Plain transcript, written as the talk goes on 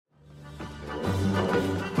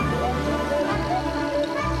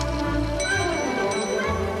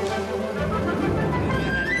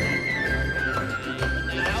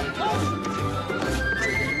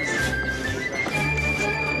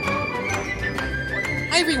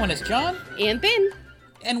Hi everyone, it's John. And Ben.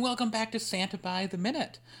 And welcome back to Santa by the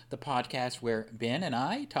Minute, the podcast where Ben and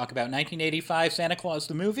I talk about 1985 Santa Claus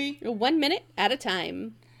the movie. 1 minute at a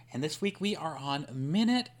time. And this week we are on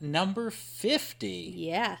minute number 50.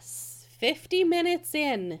 Yes, 50 minutes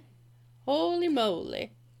in. Holy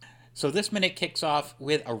moly. So this minute kicks off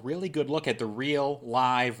with a really good look at the real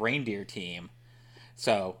live reindeer team.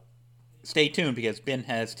 So stay tuned because Ben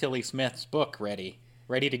has Tilly Smith's book ready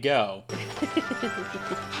to go.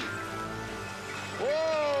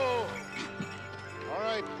 Whoa! All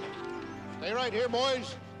right. Stay right here,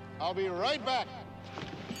 boys. I'll be right back.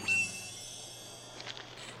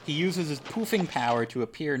 He uses his poofing power to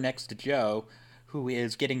appear next to Joe, who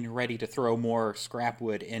is getting ready to throw more scrap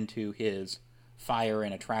wood into his fire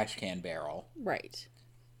in a trash can barrel. Right.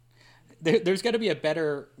 There's got to be a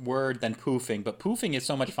better word than poofing, but poofing is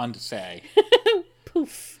so much fun to say.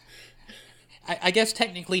 Poof. I guess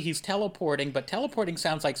technically he's teleporting, but teleporting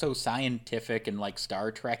sounds like so scientific and like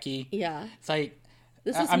Star Trek-y. Yeah. It's like...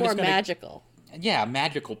 This is I'm more just gonna- magical. Yeah,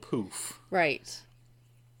 magical poof. Right.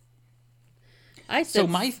 I said...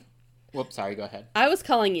 Whoops, sorry, go ahead. I was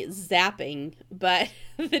calling it zapping, but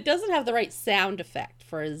it doesn't have the right sound effect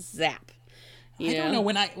for a zap. I don't know,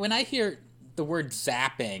 when I hear the word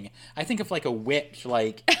zapping, I think of like a witch,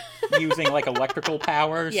 like, using like electrical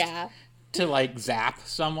powers Yeah. to like zap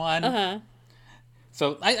someone. Uh-huh.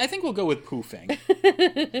 So I think we'll go with poofing.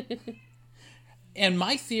 And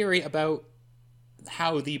my theory about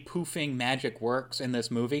how the poofing magic works in this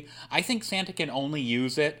movie, I think Santa can only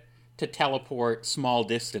use it to teleport small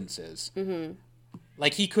distances. Mm-hmm.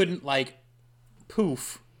 Like, he couldn't, like,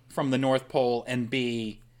 poof from the North Pole and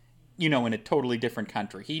be, in a totally different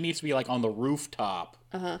country. He needs to be, like, on the rooftop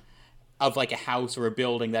of, like, a house or a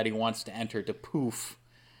building that he wants to enter to poof.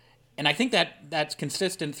 And I think that's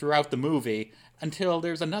consistent throughout the movie until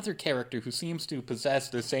there's another character who seems to possess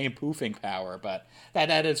the same poofing power, but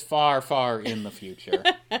that is far, far in the future.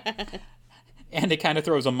 And it kind of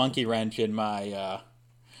throws a monkey wrench in my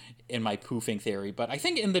poofing theory. But I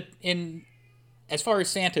think as far as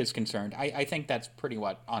Santa is concerned, I think that's pretty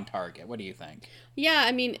on target. What do you think? Yeah,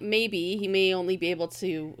 I mean, maybe he may only be able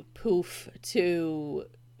to poof to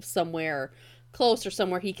somewhere close or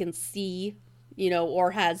somewhere he can see, or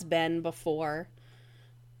has been before.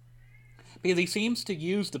 Because he seems to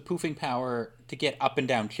use the poofing power to get up and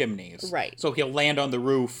down chimneys. Right. So he'll land on the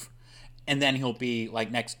roof, and then he'll be, like,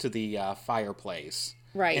 next to the fireplace.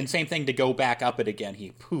 Right. And same thing to go back up it again. He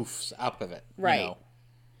poofs up of it. Right.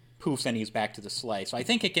 Poofs and he's back to the sleigh. So I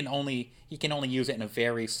think he can only use it in a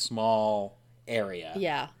very small area.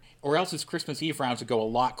 Yeah. Or else his Christmas Eve rounds would go a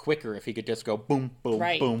lot quicker if he could just go boom, boom,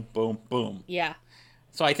 Right. boom, boom, boom. Yeah.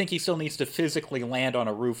 So I think he still needs to physically land on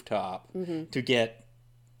a rooftop to get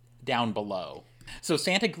down below. So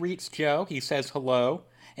Santa greets Joe. He says hello.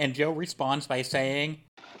 And Joe responds by saying,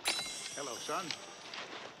 Hello, son.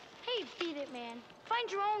 Hey, Beat It Man.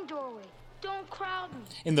 Find your own doorway. Don't crowd me.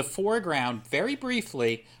 in the foreground, very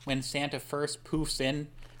briefly, when Santa first poofs in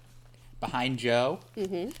behind Joe,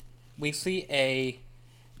 we see a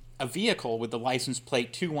vehicle with the license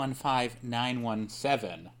plate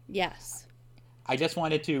 215917. Yes. I just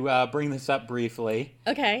wanted to bring this up briefly.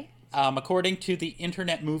 Okay. According to the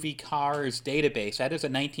Internet Movie Cars database, that is a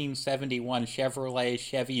 1971 Chevrolet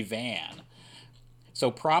Chevy van. So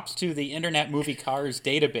props to the Internet Movie Cars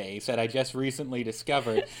database that I just recently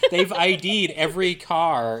discovered. They've ID'd every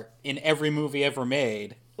car in every movie ever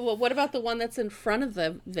made. Well, what about the one that's in front of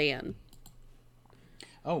the van?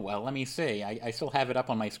 Oh, well, let me see. I still have it up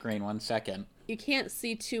on my screen. 1 second. You can't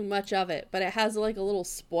see too much of it, but it has like a little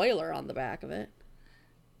spoiler on the back of it.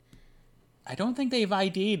 I don't think they've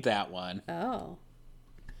ID'd that one. Oh.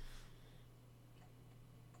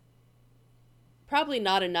 Probably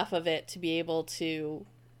not enough of it to be able to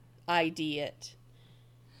ID it.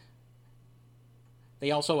 They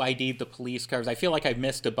also ID'd the police cars. I feel like I've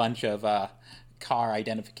missed a bunch of car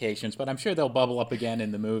identifications, but I'm sure they'll bubble up again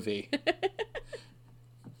in the movie.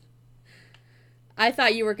 I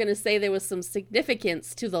thought you were going to say there was some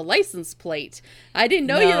significance to the license plate. I didn't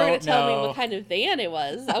know you were going to tell me what kind of van it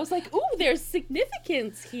was. I was like, ooh, there's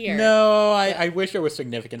significance here. No, I wish there was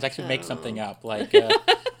significance. I should make something up. Like,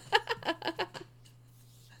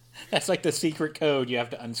 that's like the secret code you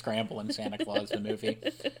have to unscramble in Santa Claus the movie.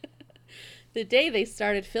 The day they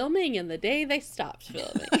started filming and the day they stopped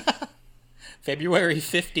filming. February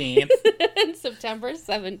 15th. And September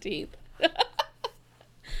 17th.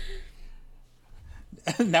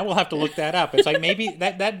 Now we'll have to look that up. It's like maybe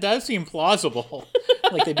that does seem plausible.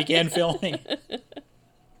 Like they began filming.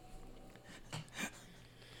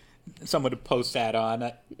 Someone would post that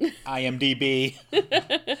on IMDb.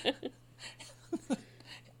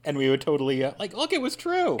 and we would totally, like, look, it was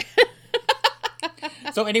true.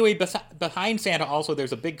 So anyway, behind Santa also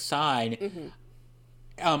there's a big sign. Mm-hmm.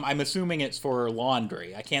 I'm assuming it's for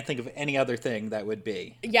laundry. I can't think of any other thing that would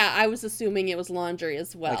be. Yeah, I was assuming it was laundry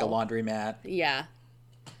as well. Like a laundromat. Yeah.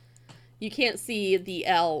 You can't see the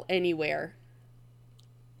L anywhere.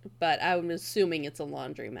 But I'm assuming it's a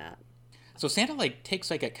laundromat. So Santa, like,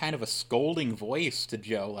 takes, like, a kind of a scolding voice to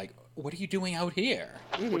Joe, like, what are you doing out here?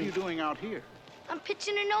 What are you doing out here? I'm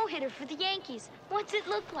pitching a no-hitter for the Yankees. What's it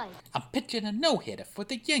look like? I'm pitching a no-hitter for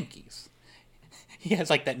the Yankees. He has,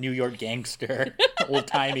 like, that New York gangster,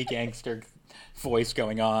 old-timey gangster voice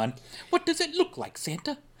going on. What does it look like,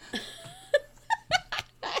 Santa?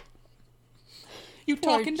 You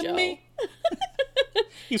Poor talking to Joe. me?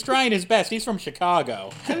 He's trying his best. He's from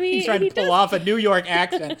Chicago. I mean, he's trying he to pull does- off a New York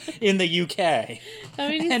accent in the UK. I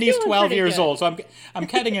mean, And he's doing 12 pretty years good. old, so I'm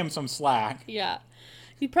cutting him some slack. Yeah.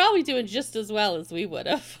 He's probably doing just as well as we would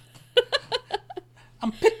have.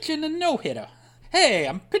 I'm pitching a no-hitter. Hey,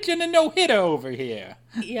 I'm pitching a no-hitter over here.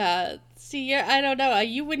 Yeah. See, I don't know.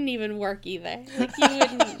 You wouldn't even work either. Like, you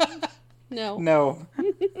wouldn't. No. No.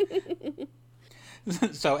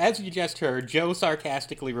 So, as you just heard, Joe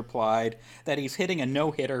sarcastically replied that he's hitting a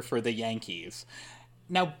no-hitter for the Yankees.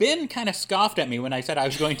 Now, Ben kind of scoffed at me when I said I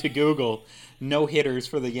was going to Google no-hitters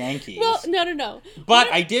for the Yankees. Well, no.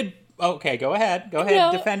 But I did... Okay, go ahead. Go ahead.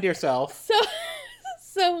 No. Defend yourself.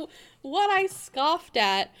 So what I scoffed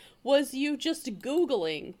at was you just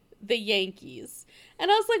Googling the Yankees.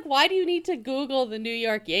 And I was like, why do you need to Google the New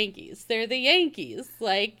York Yankees? They're the Yankees.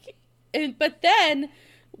 Like, but then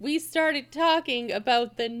we started talking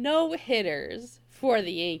about the no-hitters for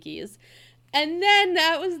the Yankees. And then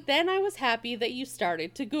I was happy that you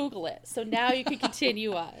started to Google it. So now you can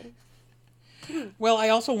continue on. Well, I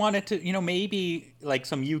also wanted to, maybe like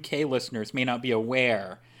some UK listeners may not be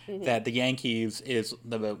aware that the Yankees is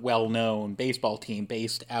the well-known baseball team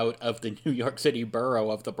based out of the New York City borough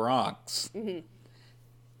of the Bronx.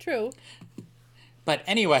 True. But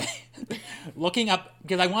anyway, looking up,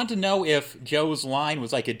 because I want to know if Joe's line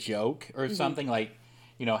was like a joke or something like,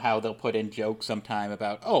 how they'll put in jokes sometime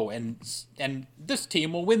about, and this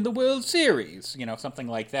team will win the World Series, something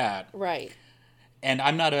like that. Right. And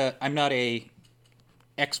I'm not a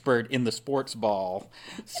expert in the sports ball,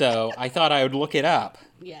 so I thought I would look it up.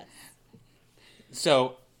 Yes.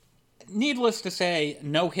 So, needless to say,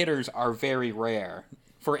 no-hitters are very rare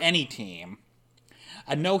for any team.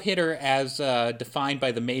 A no-hitter, as defined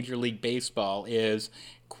by the Major League Baseball, is,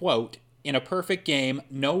 quote, in a perfect game,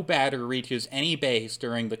 no batter reaches any base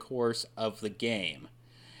during the course of the game.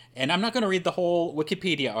 And I'm not going to read the whole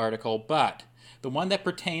Wikipedia article, but the one that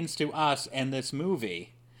pertains to us and this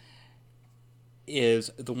movie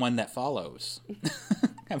is the one that follows.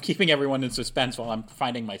 I'm keeping everyone in suspense while I'm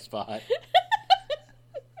finding my spot.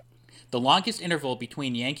 The longest interval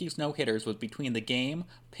between Yankees no-hitters was between the game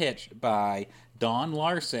pitched by Don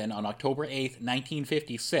Larson on October 8th,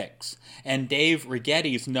 1956, and Dave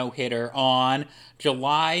Righetti's no-hitter on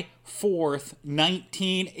July 4th,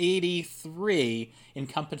 1983,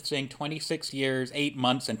 encompassing 26 years, 8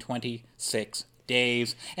 months, and 26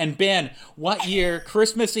 days. And Ben, what year,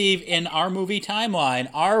 Christmas Eve in our movie timeline,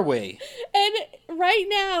 are we? And right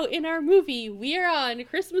now in our movie, we are on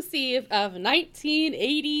Christmas Eve of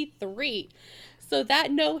 1983. So that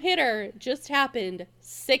no-hitter just happened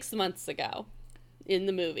 6 months ago in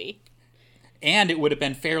the movie. And it would have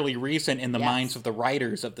been fairly recent in the Yes. minds of the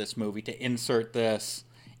writers of this movie to insert this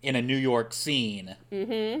in a New York scene.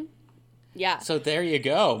 Mm-hmm. Yeah. So there you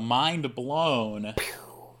go. Mind blown.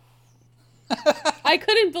 I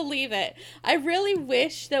couldn't believe it. I really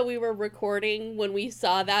wish that we were recording when we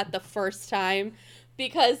saw that the first time,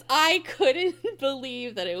 because I couldn't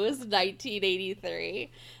believe that it was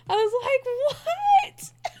 1983. I was like,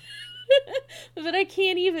 what? But I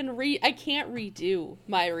can't even I can't redo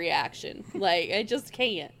my reaction. Like, I just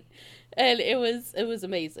can't. And it was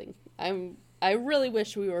amazing. I really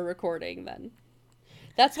wish we were recording then.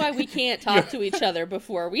 That's why we can't talk to each other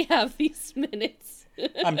before we have these minutes.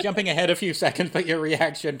 I'm jumping ahead a few seconds, but your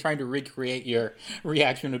reaction, trying to recreate your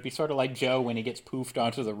reaction, would be sort of like Joe when he gets poofed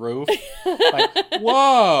onto the roof. Like,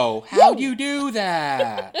 whoa, how'd you do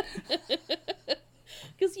that?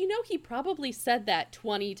 Because he probably said that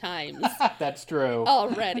 20 times That's true.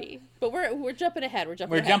 already. But we're jumping ahead. We're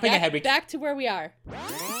jumping ahead. Back to where we are.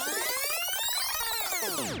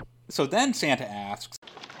 So then Santa asks,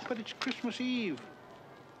 But it's Christmas Eve.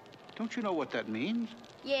 Don't you know what that means?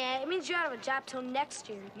 Yeah, it means you're out of a job till next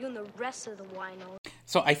year. You and the rest of the winos.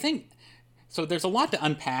 so there's a lot to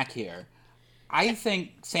unpack here. I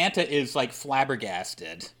think Santa is like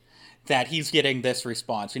flabbergasted that he's getting this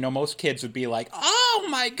response. Most kids would be like, oh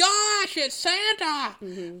my gosh, it's Santa!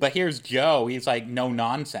 Mm-hmm. But here's Joe. He's like, no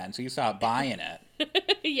nonsense. He's not buying it.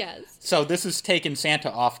 Yes. So this is taking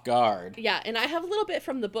Santa off guard. Yeah, and I have a little bit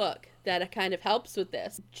from the book that kind of helps with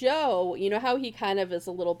this. Joe, you know how he kind of is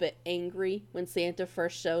a little bit angry when Santa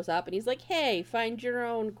first shows up, and he's like, hey, find your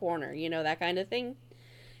own corner, you know, that kind of thing?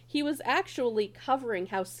 He was actually covering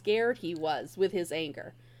how scared he was with his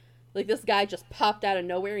anger. Like, this guy just popped out of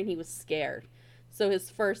nowhere, and he was scared. So his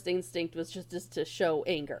first instinct was just to show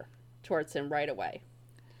anger towards him right away.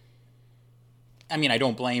 I mean, I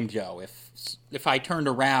don't blame Joe. If I turned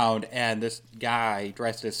around and this guy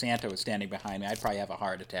dressed as Santa was standing behind me, I'd probably have a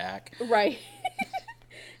heart attack. Right.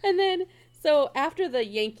 And then, so after the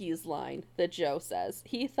Yankees line that Joe says,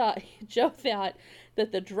 Joe thought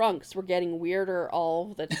that the drunks were getting weirder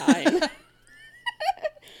all the time.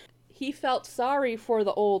 He felt sorry for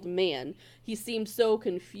the old man. He seemed so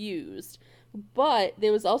confused. But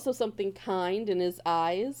there was also something kind in his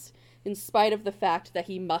eyes, in spite of the fact that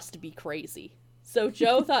he must be crazy. So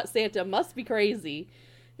Joe thought Santa must be crazy,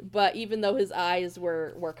 but even though his eyes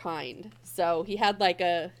were kind. So he had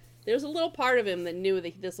there's a little part of him that knew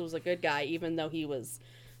that this was a good guy, even though he was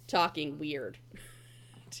talking weird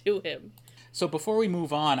to him. So before we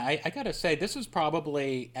move on, I gotta say, this is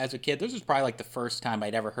probably, as a kid, this is probably like the first time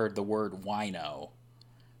I'd ever heard the word wino.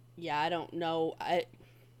 Yeah, I don't know.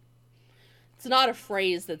 It's not a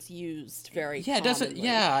phrase that's used very commonly.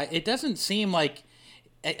 It doesn't seem like,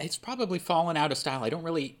 it's probably fallen out of style. I don't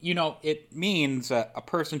really, it means a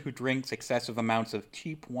person who drinks excessive amounts of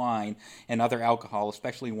cheap wine and other alcohol,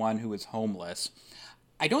 especially one who is homeless.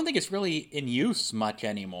 I don't think it's really in use much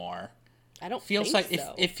anymore. I don't feels think like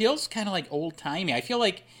so. It feels kind of like old-timey. I feel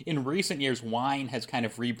like in recent years, wine has kind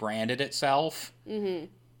of rebranded itself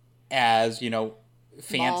as,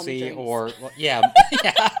 fancy or, yeah,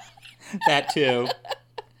 that too.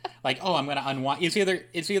 Like, oh, I'm going to unwind.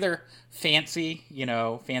 It's either fancy,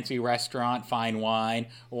 fancy restaurant, fine wine,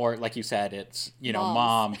 or like you said, it's,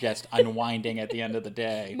 mom just unwinding at the end of the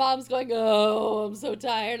day. Mom's going, oh, I'm so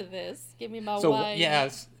tired of this. Give me my wine.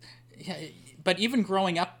 Yes. Yeah, but even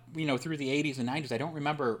growing up, through the 80s and 90s, I don't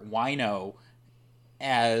remember wino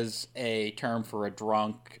as a term for a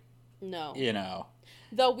drunk. No.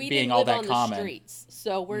 Though we being didn't all live that on common. the streets,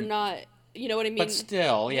 so we're not, you know what I mean? But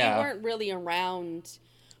still, yeah. We weren't really around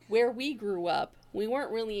where we grew up. We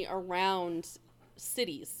weren't really around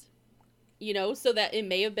cities, so that it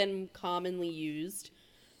may have been commonly used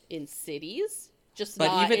in cities, just but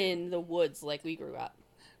not even in the woods like we grew up.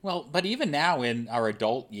 Well, but even now in our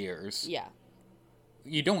adult years, yeah,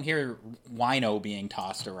 you don't hear wino being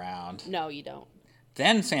tossed around. No, you don't.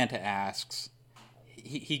 Then Santa asks,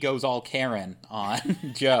 he goes all Karen on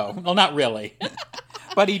Joe. Well, not really.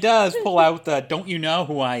 But he does pull out the "Don't you know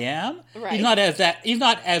who I am?" Right. He's not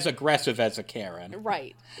as aggressive as a Karen.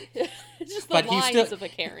 Right. Just the but lines of a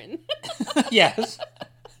Karen. Yes.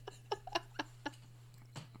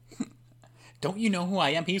 Don't you know who I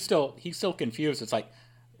am? He's still confused. It's like,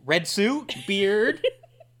 red suit, beard,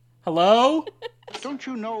 hello? Don't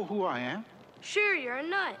you know who I am? Sure, you're a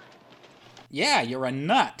nut. Yeah, you're a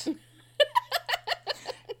nut.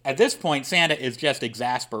 At this point, Santa is just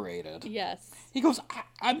exasperated. Yes. He goes,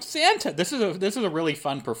 I'm Santa. This is a really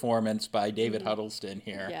fun performance by David Huddleston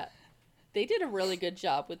here. Yeah. They did a really good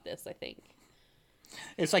job with this, I think.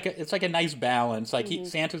 It's like a nice balance. Like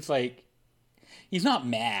Santa's like, he's not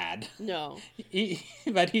mad. No.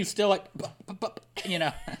 But he's still like,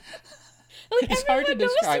 Like, it's hard to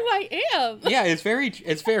describe. Knows who I am. Yeah, it's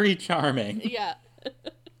very charming. Yeah.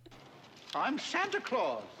 I'm Santa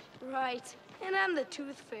Claus. Right. And I'm the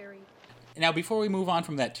Tooth Fairy. Now, before we move on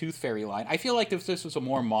from that Tooth Fairy line, I feel like if this was a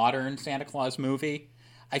more modern Santa Claus movie,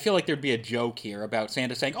 I feel like there'd be a joke here about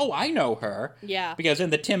Santa saying, "Oh, I know her." Yeah. Because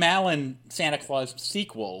in the Tim Allen Santa Claus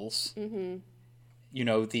sequels, the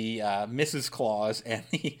Mrs. Claus and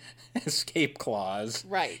the Escape Claus,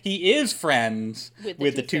 right? He is friends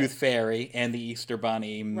with the Tooth Tooth Fairy and the Easter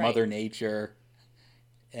Bunny, Mother Nature,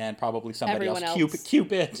 and probably somebody Everyone else.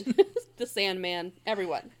 Cupid. The Sandman.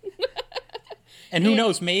 Everyone. And who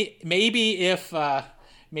knows? Maybe if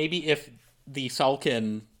the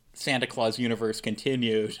Salkin Santa Claus universe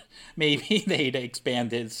continued, maybe they'd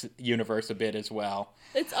expand his universe a bit as well.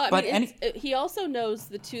 He also knows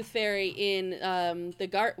the Tooth Fairy in the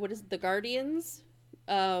Guardians,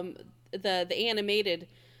 the animated.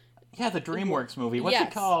 Yeah, the DreamWorks movie. What's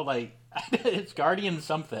it called? Like, it's Guardians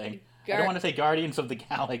something. I don't want to say Guardians of the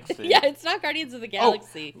Galaxy. Yeah, it's not Guardians of the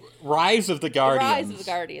Galaxy. Rise of the Guardians. Rise of the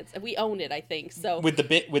Guardians. We own it, I think. So with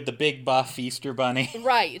the big buff Easter Bunny.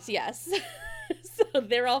 Right. Yes. So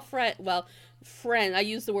they're all friends. Well, friend. I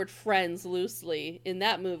use the word friends loosely in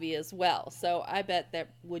that movie as well. So I bet that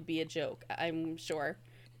would be a joke. I'm sure.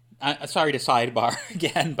 Sorry to sidebar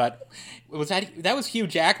again, but that was Hugh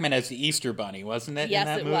Jackman as the Easter Bunny, wasn't it? Yes, in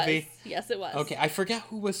that it movie? was. Yes, it was. Okay, I forgot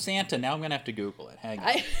who was Santa. Now I'm gonna have to Google it. Hang on.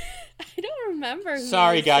 I don't remember. Who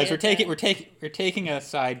Sorry, was guys. Santa. We're taking a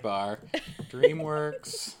sidebar.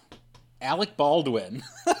 DreamWorks. Alec Baldwin.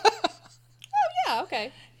 Yeah.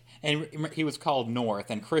 Okay. And he was called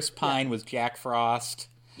North, and Chris Pine was Jack Frost.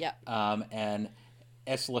 Yeah. And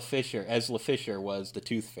Esla Fisher was the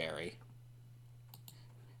Tooth Fairy.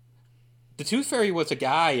 The Tooth Fairy was a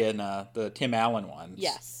guy in the Tim Allen ones.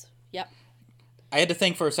 Yes. Yep. I had to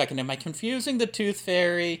think for a second. Am I confusing the Tooth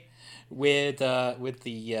Fairy with the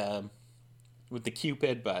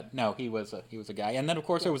Cupid? But no, he was a guy. And then of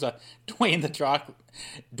course there was a Dwayne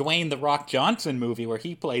the Rock Johnson movie where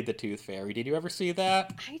he played the Tooth Fairy. Did you ever see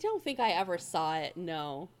that? I don't think I ever saw it.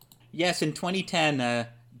 No. Yes, in 2010,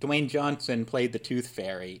 Dwayne Johnson played the Tooth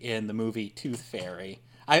Fairy in the movie Tooth Fairy.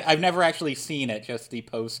 I've never actually seen it, just the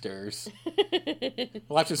posters.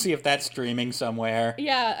 We'll have to see if that's streaming somewhere.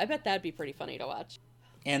 Yeah, I bet that'd be pretty funny to watch.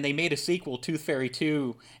 And they made a sequel, Tooth Fairy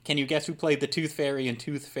 2. Can you guess who played the Tooth Fairy in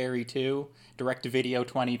Tooth Fairy 2? Direct-to-video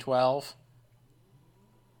 2012.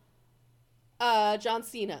 John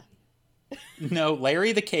Cena. No,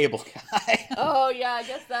 Larry the Cable Guy. Oh, yeah, I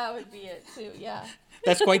guess that would be it, too, yeah.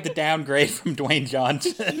 That's quite the downgrade from Dwayne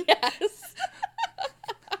Johnson. Yes.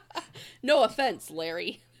 No offense,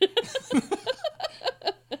 Larry.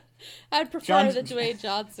 I'd prefer the Dwayne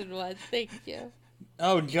Johnson one. Thank you.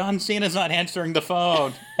 Oh, John Cena's not answering the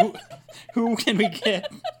phone. Who can we get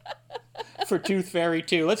for Tooth Fairy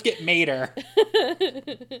 2? Let's get Mater.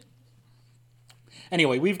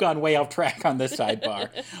 Anyway, we've gone way off track on this sidebar.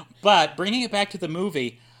 But bringing it back to the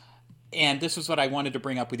movie, and this is what I wanted to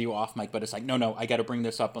bring up with you off mic, but it's like, no, I got to bring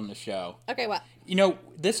this up on the show. Okay, what? You know,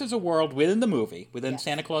 this is a world within the movie, within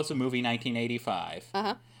Santa Claus the Movie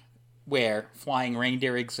 1985, where flying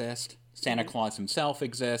reindeer exist, Santa Claus himself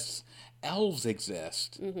exists, elves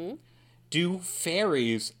exist. Mm-hmm. Do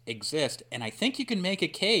fairies exist? And I think you can make a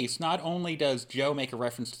case, not only does Joe make a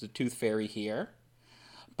reference to the Tooth Fairy here,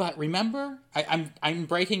 but remember, I'm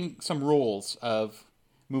breaking some rules of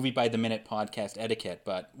Movie by the Minute podcast etiquette,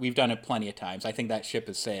 but we've done it plenty of times. I think that ship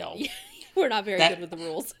has sailed. We're not very good with the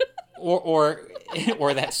rules. or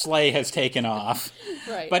that sleigh has taken off.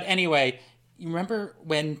 Right. But anyway, you remember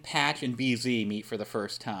when Patch and BZ meet for the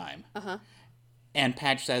first time? Uh-huh. And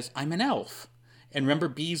Patch says, "I'm an elf." And remember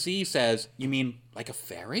BZ says, "You mean like a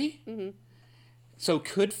fairy?" Mm-hmm. So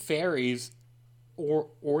could fairies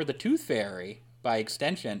or the Tooth Fairy, by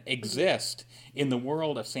extension, exist in the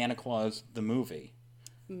world of Santa Claus the movie?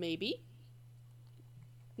 Maybe.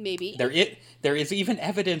 There is even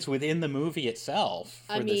evidence within the movie itself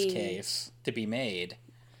for this case to be made.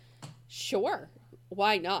 Sure.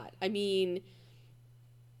 Why not? I mean,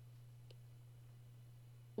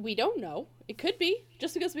 we don't know. It could be.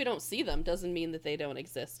 Just because we don't see them doesn't mean that they don't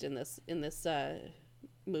exist in this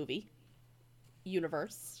movie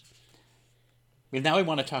universe. Well, now I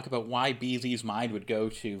want to talk about why BZ's mind would go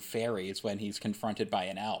to fairies when he's confronted by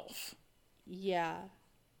an elf. Yeah.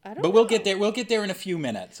 I don't But know. we'll get there. We'll get there in a few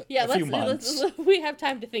minutes. Yeah, a few months. We have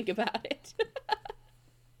time to think about it.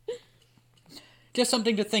 Just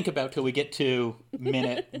something to think about till we get to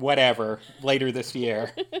minute whatever later this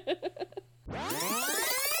year.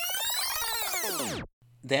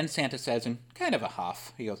 Then Santa says in kind of a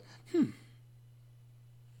huff, he goes,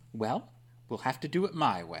 "Well, we'll have to do it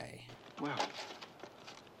my way." Well,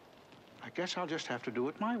 I guess I'll just have to do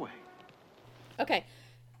it my way. Okay.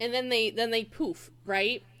 And then they poof,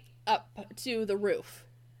 right? Up to the roof.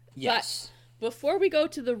 Yes. But before we go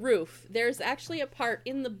to the roof, there's actually a part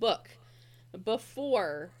in the book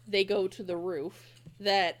before they go to the roof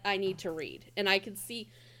that I need to read. And I can see,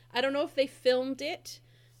 I don't know if they filmed it,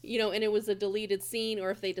 and it was a deleted scene,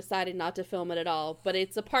 or if they decided not to film it at all. But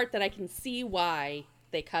it's a part that I can see why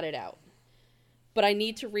they cut it out. But I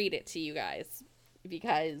need to read it to you guys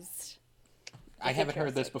because I haven't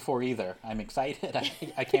heard this before either. I'm excited.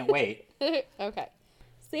 I can't wait. Okay.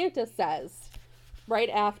 Santa says, right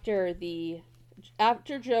after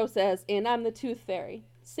Joe says, "And I'm the Tooth Fairy,"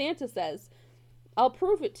 Santa says, "I'll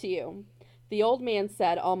prove it to you." The old man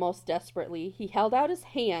said almost desperately. He held out his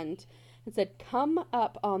hand and said, "Come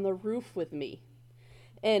up on the roof with me."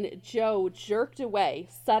 And Joe jerked away,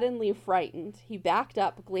 suddenly frightened. He backed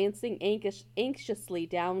up, glancing anxiously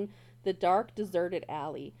down the dark, deserted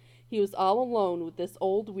alley. He was all alone with this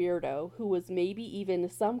old weirdo, who was maybe even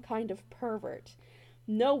some kind of pervert.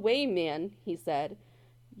 "No way, man," he said.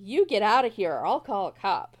 "You get out of here, or I'll call a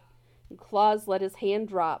cop." Claus let his hand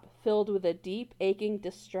drop, filled with a deep, aching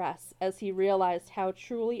distress as he realized how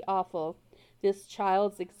truly awful this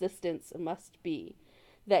child's existence must be,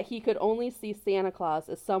 that he could only see Santa Claus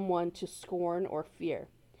as someone to scorn or fear.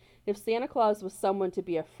 If Santa Claus was someone to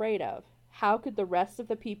be afraid of, how could the rest of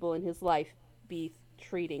the people in his life be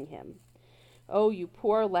treating him? "Oh, you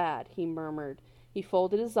poor lad," he murmured. He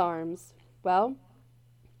folded his arms. "Well,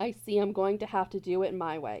 I see I'm going to have to do it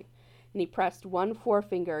my way." And he pressed one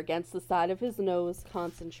forefinger against the side of his nose,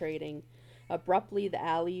 concentrating. Abruptly, the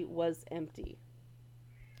alley was empty.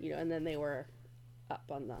 And then they were up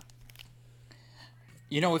on the...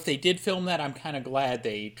 If they did film that, I'm kind of glad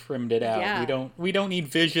they trimmed it out. Yeah. We don't need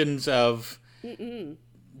visions of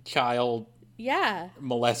child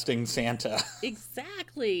molesting Santa.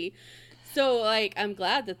 Exactly. So, I'm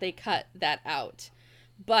glad that they cut that out.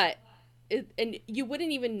 But... and you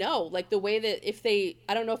wouldn't even know, the way that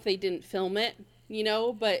I don't know if they didn't film it,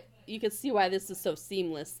 but you could see why this is so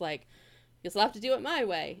seamless. Guess I'll have to do it my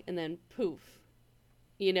way, and then poof,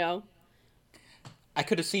 I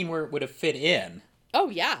could have seen where it would have fit in. Oh,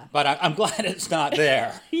 yeah. But I'm glad it's not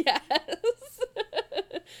there. Yes.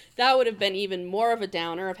 That would have been even more of a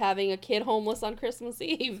downer of having a kid homeless on Christmas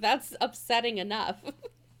Eve. That's upsetting enough.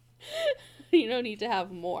 You don't need to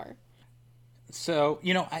have more. So,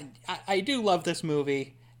 I do love this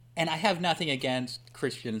movie, and I have nothing against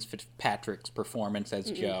Christian Fitzpatrick's performance as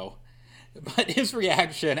Joe. But his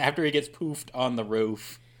reaction after he gets poofed on the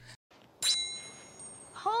roof.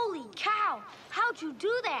 Holy cow! How'd you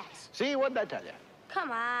do that? See, what'd I tell you?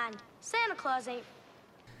 Come on. Santa Claus ain't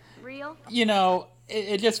real.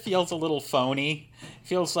 It just feels a little phony. It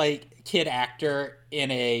feels like kid actor in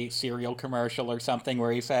a cereal commercial or something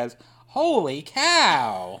where he says, "Holy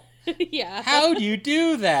cow!" Yeah. How'd you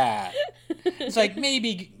do that? It's like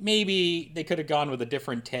maybe they could have gone with a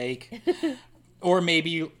different take. Or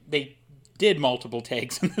maybe they did multiple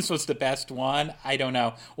takes and this was the best one. I don't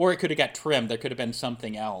know. Or it could have got trimmed. There could have been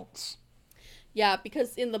something else. Yeah,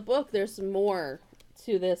 because in the book there's more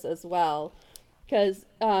to this as well. Because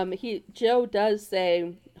Joe does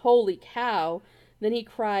say, "Holy cow." Then he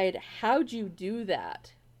cried, "How'd you do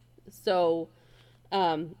that?" So,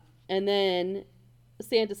 and then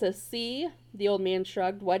Santa says, "See?" The old man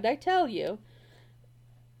shrugged. "What'd I tell you?"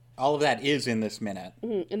 All of that is in this minute.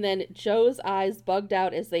 And then Joe's eyes bugged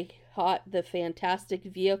out as they caught the fantastic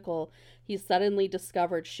vehicle he suddenly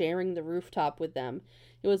discovered sharing the rooftop with them.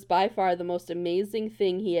 It was by far the most amazing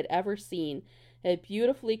thing he had ever seen. A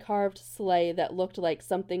beautifully carved sleigh that looked like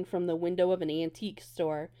something from the window of an antique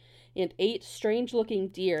store, and 8 strange-looking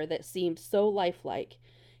deer that seemed so lifelike.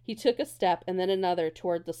 He took a step and then another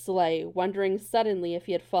toward the sleigh, wondering suddenly if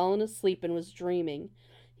he had fallen asleep and was dreaming.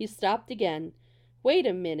 He stopped again. "Wait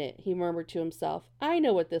a minute," he murmured to himself. "I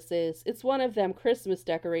know what this is. It's one of them Christmas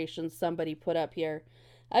decorations somebody put up here.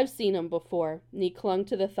 I've seen 'em before," and he clung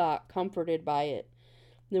to the thought, comforted by it.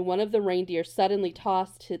 Then one of the reindeer suddenly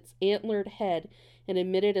tossed its antlered head and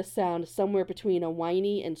emitted a sound somewhere between a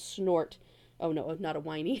whinny and snort. Oh, no, not a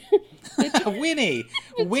whiny. Winnie!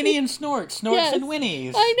 Winnie and Snort. Snorts Yes. and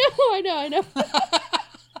Winnies. I know.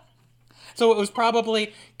 So it was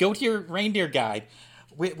probably, go to your reindeer guide.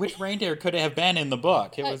 Which reindeer could it have been in the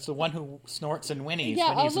book? It was the one who snorts and whinnies.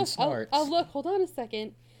 Yeah, Whinnies and snorts. I'll look. Hold on a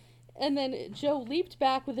second. And then Joe leaped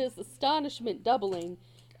back with his astonishment doubling.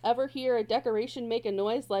 "Ever hear a decoration make a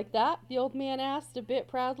noise like that?" the old man asked a bit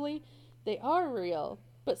proudly. "They are real.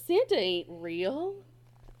 But Santa ain't real."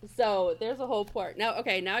 So there's a whole part. Now I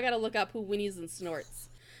gotta look up who whinnies and snorts.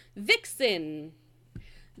 Vixen.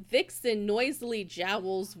 Vixen noisily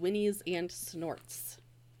jowls, whinnies, and snorts.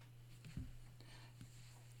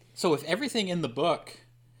 So if everything in the book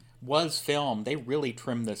was filmed, they really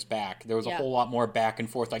trimmed this back. There was a whole lot more back and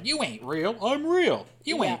forth, like, "You ain't real, I'm real.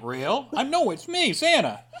 You ain't real. I know it's me,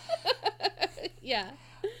 Santa." Yeah.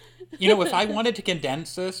 If I wanted to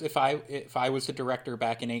condense this, if I was the director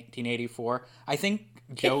back in 1884, I think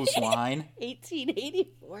Joe's line...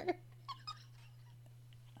 1884?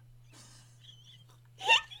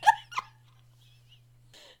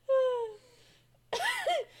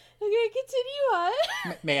 Okay, continue on.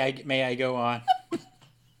 May I go on?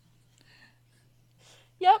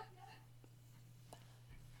 Yep.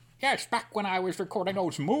 Yes, back when I was recording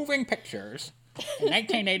those moving pictures in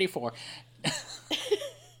 1984.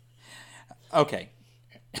 Okay.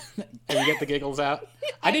 You get the giggles out?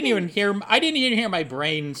 I didn't even hear my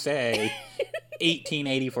brain say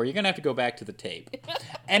 1884. You're going to have to go back to the tape.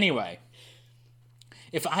 Anyway,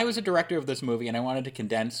 if I was a director of this movie and I wanted to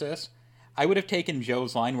condense this, I would have taken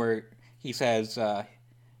Joe's line where he says,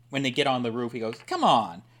 when they get on the roof, he goes, "Come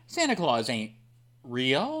on, Santa Claus ain't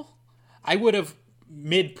real." I would have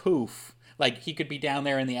mid-poof. Like, he could be down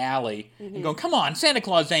there in the alley and going, come on, Santa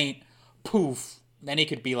Claus ain't poof. Then he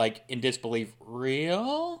could be, like, in disbelief,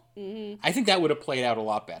 real? I think that would have played out a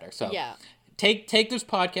lot better. So Yeah. take this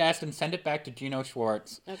podcast and send it back to Gino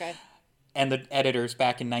Schwartz Okay. and the editors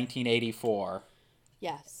back in 1984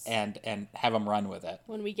 Yes. and have them run with it.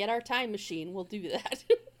 When we get our time machine, we'll do that.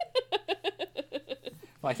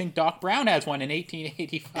 Well, I think Doc Brown has one in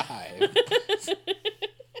 1885. I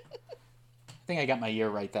think I got my year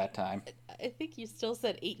right that time. I think you still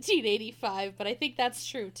said 1885, but I think that's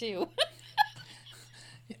true, too.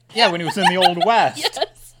 Yeah, when he was in the Old West.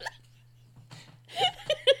 Yes.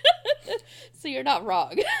 So you're not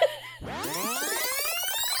wrong.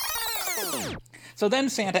 So then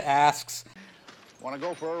Santa asks, Want to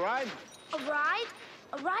go for a ride? A ride?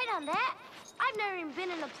 A ride on that? I've never even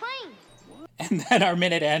been in a plane. and then our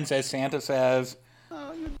minute ends as Santa says,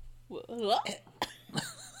 What?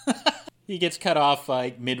 he gets cut off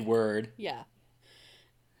like mid-word. Yeah.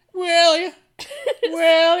 Will ya?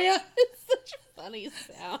 Will ya? It's such a funny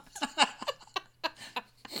sound.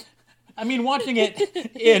 I mean, watching it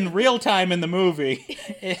in real time in the movie,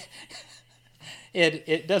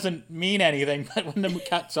 it doesn't mean anything, but when the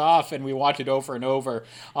cuts off and we watch it over and over,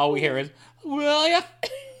 all we hear is, will ya?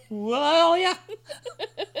 Will ya?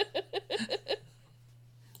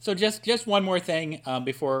 So just one more thing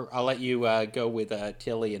before I'll let you go with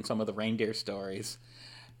Tilly and some of the reindeer stories.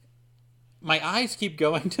 My eyes keep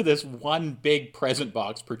going to this one big present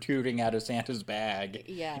box protruding out of Santa's bag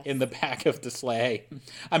Yes. in the back of the sleigh.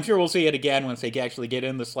 I'm sure we'll see it again once they actually get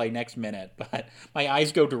in the sleigh next minute, but my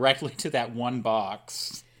eyes go directly to that one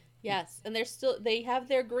box. Yes, and they have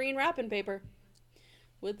their green wrapping paper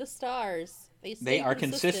with the stars. They They are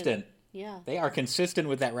consistent. Yeah. They are consistent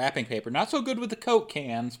with that wrapping paper. Not so good with the Coke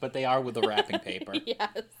cans, but they are with the wrapping paper.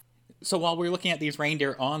 Yes. So while we're looking at these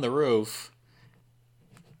reindeer on the roof,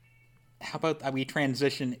 how about we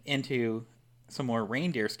transition into some more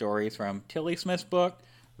reindeer stories from Tilly Smith's book,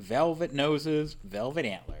 Velvet Noses, Velvet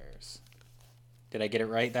Antlers. Did I get it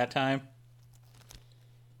right that time?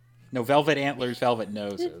 No, Velvet Antlers, Velvet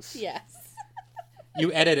Noses. Yes.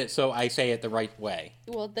 You edit it so I say it the right way.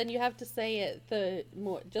 Well, then you have to say it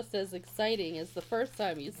just as exciting as the first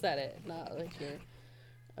time you said it, not like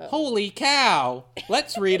you're... Holy cow!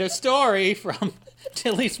 Let's read a story from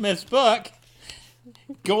Tilly Smith's book,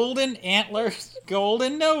 Golden Antlers,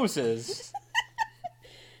 Golden Noses.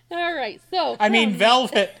 All right, so... I mean,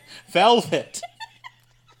 velvet.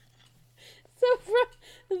 So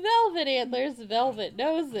from Velvet Antlers, Velvet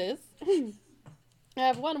Noses, I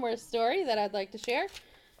have one more story that I'd like to share.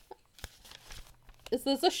 This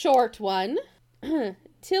is a short one.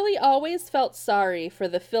 Tilly always felt sorry for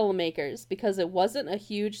the filmmakers because it wasn't a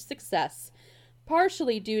huge success,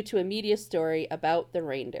 partially due to a media story about the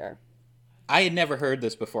reindeer. I had never heard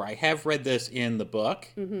this before. I have read this in the book,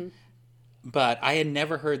 but I had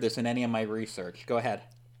never heard this in any of my research. Go ahead.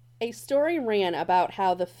 A story ran about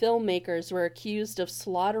how the filmmakers were accused of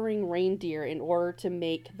slaughtering reindeer in order to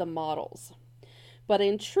make the models. But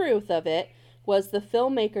in truth of it was the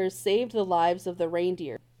filmmakers saved the lives of the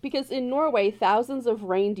reindeer. Because in Norway, thousands of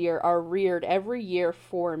reindeer are reared every year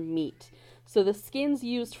for meat. So the skins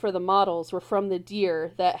used for the models were from the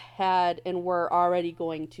deer that had and were already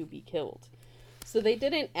going to be killed. So they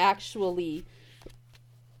didn't actually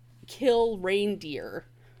kill reindeer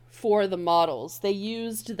for the models. They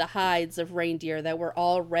used the hides of reindeer that were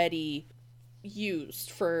already used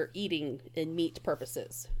for eating and meat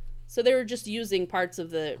purposes. So they were just using parts of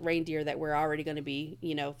the reindeer that were already going to be,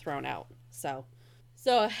 thrown out. So,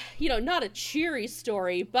 not a cheery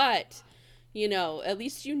story, but, at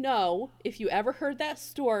least if you ever heard that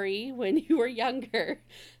story when you were younger,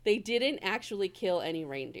 they didn't actually kill any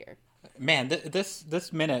reindeer. Man,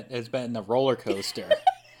 this minute has been a roller coaster.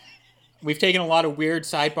 We've taken a lot of weird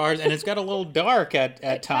sidebars, and it's got a little dark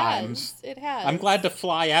at times. It has. I'm glad to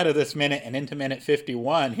fly out of this minute and into minute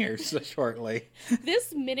 51 here so shortly.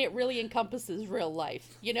 This minute really encompasses real life.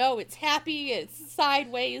 It's happy, it's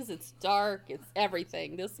sideways, it's dark, it's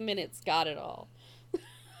everything. This minute's got it all.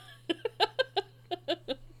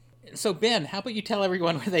 So, Ben, how about you tell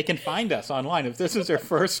everyone where they can find us online? If this is their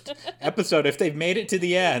first episode, if they've made it to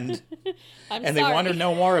the end, and they want to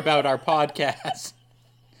know more about our podcast.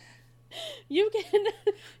 You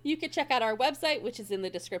can check out our website, which is in the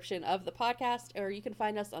description of the podcast, or you can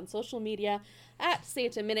find us on social media at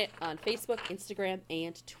Santa Minute on Facebook, Instagram,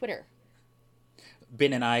 and Twitter.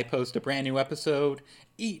 Ben and I post a brand new episode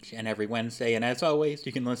each and every Wednesday, and as always,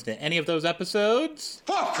 you can listen to any of those episodes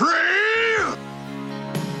For free!